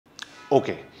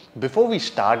Okay, before we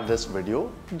start this video,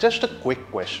 just a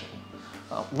quick question.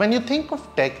 When you think of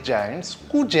tech giants,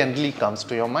 who generally comes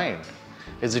to your mind?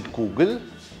 Is it Google,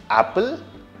 Apple,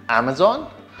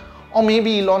 Amazon, or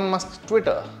maybe Elon Musk's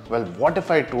Twitter? Well, what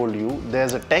if I told you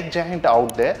there's a tech giant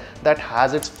out there that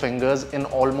has its fingers in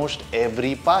almost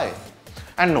every pie?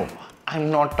 And no,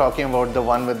 I'm not talking about the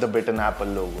one with the bitten apple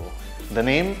logo. The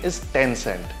name is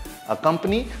Tencent, a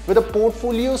company with a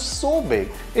portfolio so big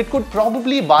it could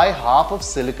probably buy half of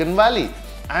Silicon Valley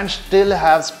and still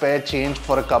have spare change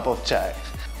for a cup of chai.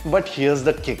 But here's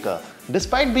the kicker.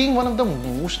 Despite being one of the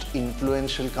most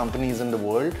influential companies in the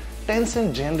world,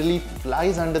 Tencent generally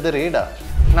flies under the radar.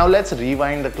 Now let's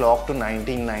rewind the clock to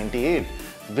 1998,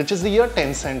 which is the year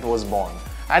Tencent was born.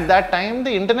 At that time,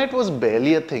 the internet was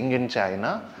barely a thing in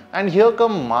China, and here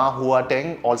come Ma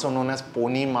Huateng, also known as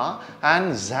Pony Ma,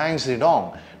 and Zhang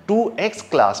Zedong, two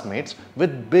ex-classmates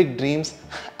with big dreams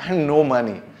and no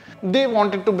money. They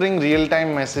wanted to bring real-time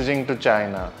messaging to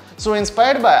China. So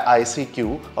inspired by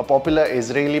ICQ, a popular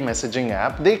Israeli messaging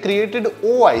app, they created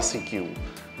OICQ.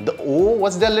 The O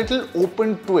was their little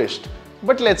open twist.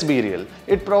 But let's be real,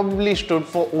 it probably stood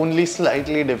for only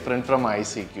slightly different from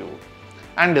ICQ.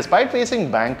 And despite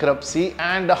facing bankruptcy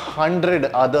and 100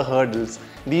 other hurdles,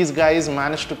 these guys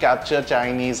managed to capture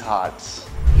Chinese hearts.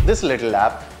 This little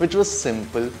app, which was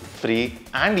simple, free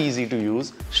and easy to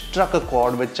use, struck a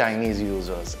chord with Chinese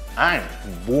users. And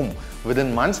boom,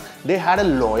 within months, they had a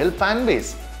loyal fan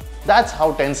base. That's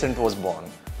how Tencent was born.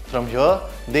 From here,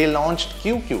 they launched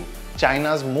QQ,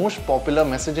 China's most popular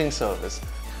messaging service.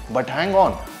 But hang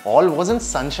on, all wasn't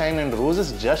sunshine and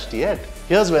roses just yet.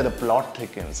 Here's where the plot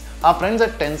thickens. Our friends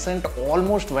at Tencent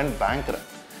almost went bankrupt.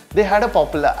 They had a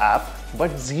popular app,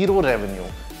 but zero revenue.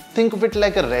 Think of it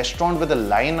like a restaurant with a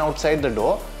line outside the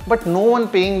door, but no one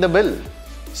paying the bill.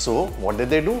 So what did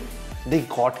they do? They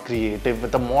got creative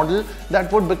with a model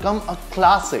that would become a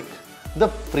classic, the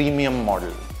freemium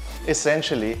model.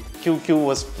 Essentially, QQ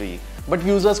was free, but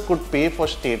users could pay for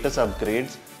status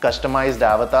upgrades, customized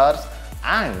avatars,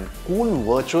 and cool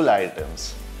virtual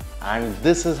items. And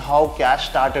this is how cash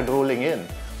started rolling in.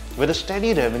 With a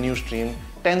steady revenue stream,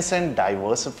 Tencent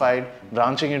diversified,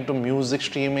 branching into music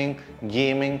streaming,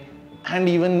 gaming, and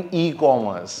even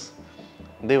e-commerce.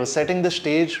 They were setting the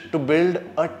stage to build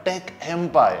a tech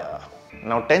empire.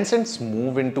 Now, Tencent's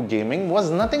move into gaming was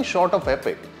nothing short of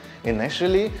epic.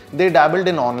 Initially, they dabbled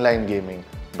in online gaming,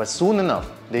 but soon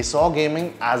enough, they saw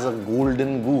gaming as a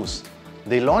golden goose.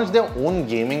 They launched their own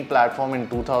gaming platform in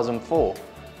 2004,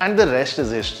 and the rest is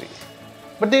history.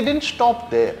 But they didn't stop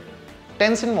there.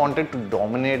 Tencent wanted to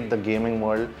dominate the gaming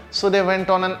world, so they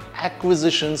went on an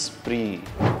acquisition spree.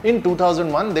 In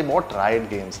 2001, they bought Riot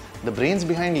Games, the brains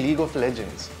behind League of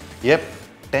Legends. Yep,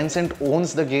 Tencent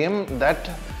owns the game that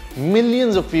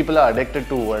millions of people are addicted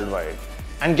to worldwide.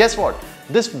 And guess what?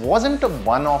 This wasn't a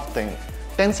one-off thing.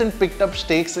 Tencent picked up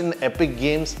stakes in Epic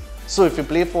Games, so if you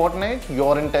play Fortnite,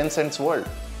 you're in Tencent's world.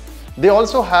 They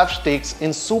also have stakes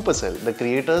in Supercell, the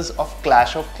creators of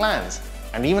Clash of Clans,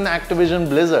 and even Activision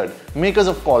Blizzard, makers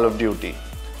of Call of Duty.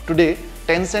 Today,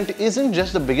 Tencent isn't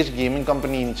just the biggest gaming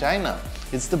company in China,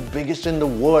 it's the biggest in the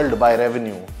world by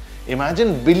revenue.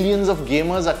 Imagine billions of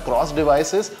gamers across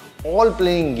devices all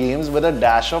playing games with a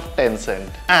dash of Tencent.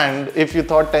 And if you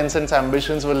thought Tencent's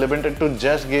ambitions were limited to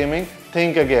just gaming,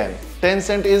 think again.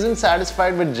 Tencent isn't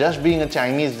satisfied with just being a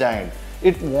Chinese giant.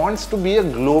 It wants to be a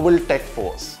global tech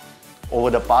force. Over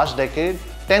the past decade,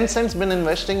 Tencent's been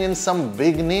investing in some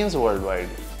big names worldwide.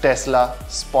 Tesla,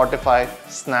 Spotify,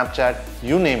 Snapchat,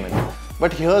 you name it.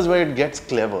 But here's where it gets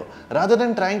clever. Rather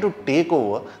than trying to take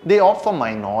over, they opt for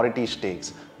minority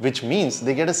stakes, which means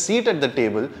they get a seat at the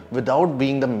table without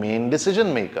being the main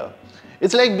decision maker.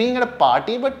 It's like being at a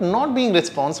party but not being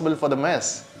responsible for the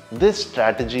mess. This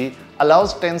strategy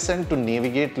allows Tencent to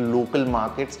navigate local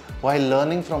markets while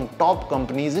learning from top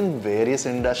companies in various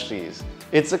industries.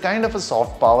 It's a kind of a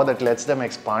soft power that lets them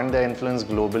expand their influence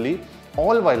globally,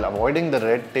 all while avoiding the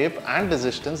red tape and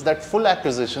resistance that full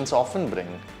acquisitions often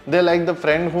bring. They're like the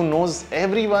friend who knows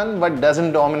everyone but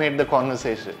doesn't dominate the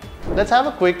conversation. Let's have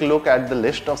a quick look at the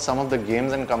list of some of the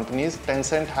games and companies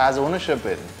Tencent has ownership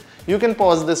in. You can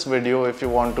pause this video if you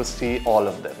want to see all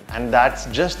of them. And that's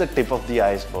just the tip of the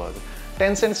iceberg.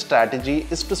 Tencent's strategy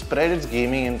is to spread its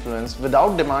gaming influence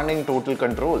without demanding total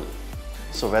control.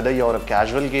 So whether you're a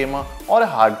casual gamer or a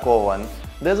hardcore one,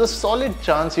 there's a solid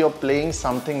chance you're playing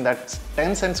something that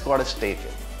Tencent's got a stake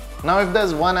in. Now if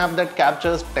there's one app that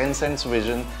captures Tencent's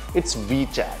vision, it's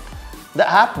WeChat. The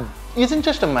app isn't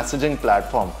just a messaging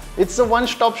platform, it's a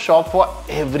one-stop shop for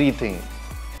everything.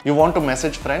 You want to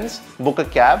message friends, book a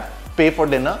cab, pay for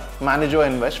dinner, manage your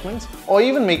investments, or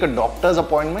even make a doctor's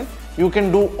appointment? You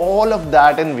can do all of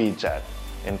that in WeChat.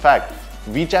 In fact,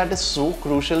 WeChat is so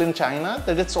crucial in China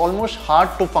that it's almost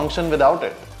hard to function without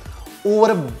it.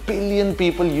 Over 1 billion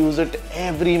people use it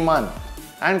every month.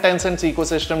 And Tencent's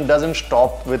ecosystem doesn't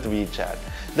stop with WeChat.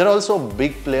 They're also a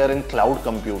big player in cloud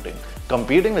computing.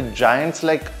 Competing with giants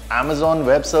like Amazon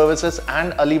Web Services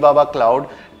and Alibaba Cloud,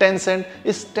 Tencent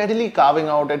is steadily carving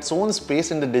out its own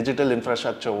space in the digital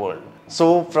infrastructure world.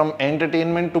 So, from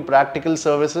entertainment to practical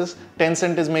services,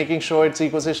 Tencent is making sure its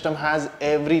ecosystem has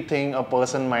everything a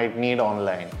person might need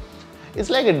online. It's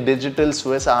like a digital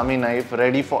Swiss Army knife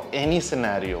ready for any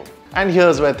scenario. And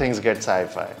here's where things get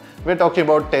sci-fi. We're talking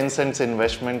about Tencent's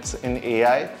investments in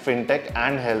AI, fintech,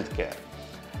 and healthcare.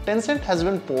 Tencent has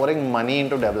been pouring money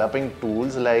into developing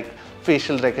tools like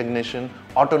facial recognition,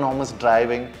 autonomous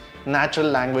driving, natural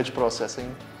language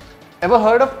processing. Ever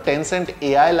heard of Tencent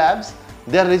AI Labs?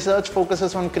 Their research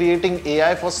focuses on creating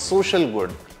AI for social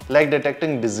good, like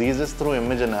detecting diseases through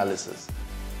image analysis.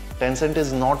 Tencent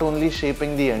is not only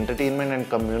shaping the entertainment and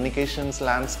communications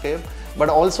landscape, but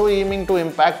also aiming to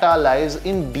impact our lives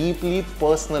in deeply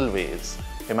personal ways.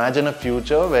 Imagine a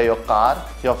future where your car,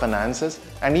 your finances,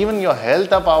 and even your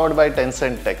health are powered by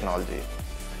Tencent technology.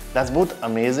 That's both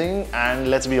amazing and,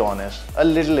 let's be honest, a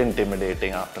little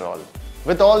intimidating after all.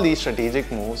 With all these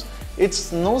strategic moves,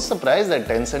 it's no surprise that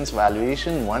Tencent's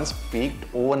valuation once peaked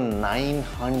over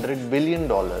 $900 billion,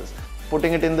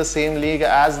 putting it in the same league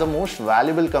as the most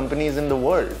valuable companies in the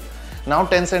world. Now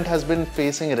Tencent has been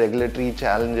facing regulatory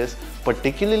challenges,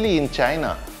 particularly in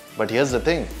China. But here's the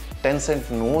thing, Tencent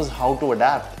knows how to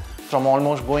adapt. From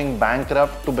almost going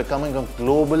bankrupt to becoming a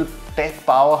global tech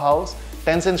powerhouse,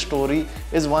 Tencent's story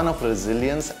is one of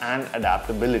resilience and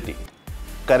adaptability.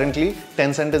 Currently,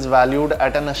 Tencent is valued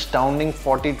at an astounding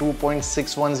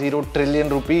 42.610 trillion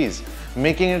rupees,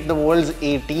 making it the world's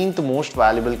 18th most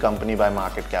valuable company by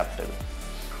market capital.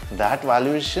 That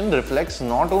valuation reflects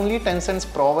not only Tencent's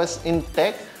prowess in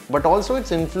tech, but also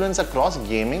its influence across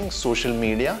gaming, social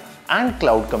media, and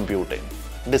cloud computing.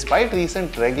 Despite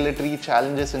recent regulatory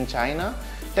challenges in China,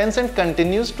 Tencent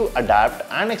continues to adapt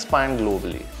and expand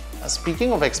globally.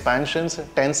 Speaking of expansions,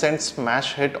 Tencent's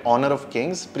smash hit Honor of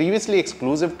Kings, previously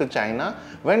exclusive to China,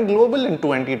 went global in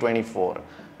 2024.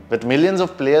 With millions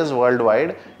of players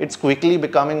worldwide, it's quickly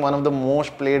becoming one of the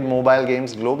most played mobile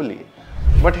games globally.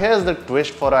 But here's the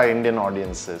twist for our Indian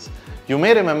audiences. You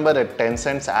may remember that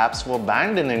Tencent's apps were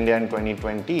banned in India in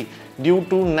 2020 due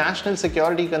to national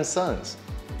security concerns.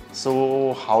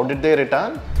 So how did they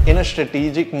return? In a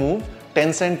strategic move,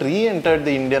 Tencent re-entered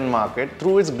the Indian market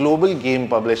through its global game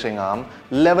publishing arm,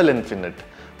 Level Infinite,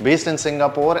 based in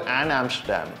Singapore and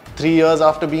Amsterdam. 3 years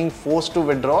after being forced to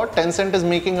withdraw, Tencent is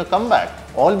making a comeback,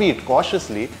 albeit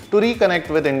cautiously, to reconnect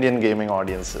with Indian gaming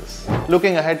audiences.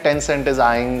 Looking ahead, Tencent is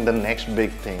eyeing the next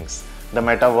big things. The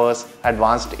metaverse,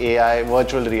 advanced AI,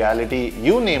 virtual reality,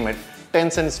 you name it,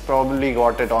 Tencent's probably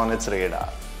got it on its radar.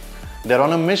 They're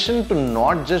on a mission to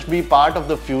not just be part of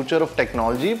the future of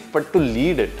technology, but to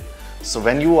lead it. So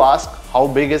when you ask how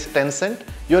big is Tencent,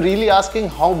 you're really asking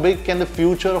how big can the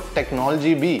future of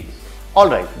technology be?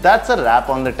 Alright, that's a wrap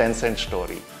on the Tencent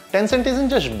story. Tencent isn't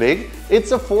just big,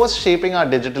 it's a force shaping our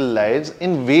digital lives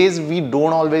in ways we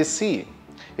don't always see.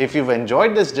 If you've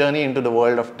enjoyed this journey into the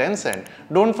world of Tencent,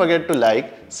 don't forget to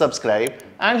like, subscribe,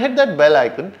 and hit that bell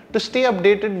icon to stay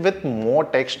updated with more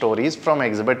tech stories from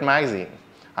Exhibit Magazine.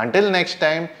 Until next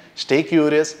time, stay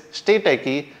curious, stay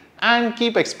techy, and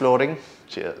keep exploring.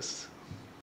 Cheers.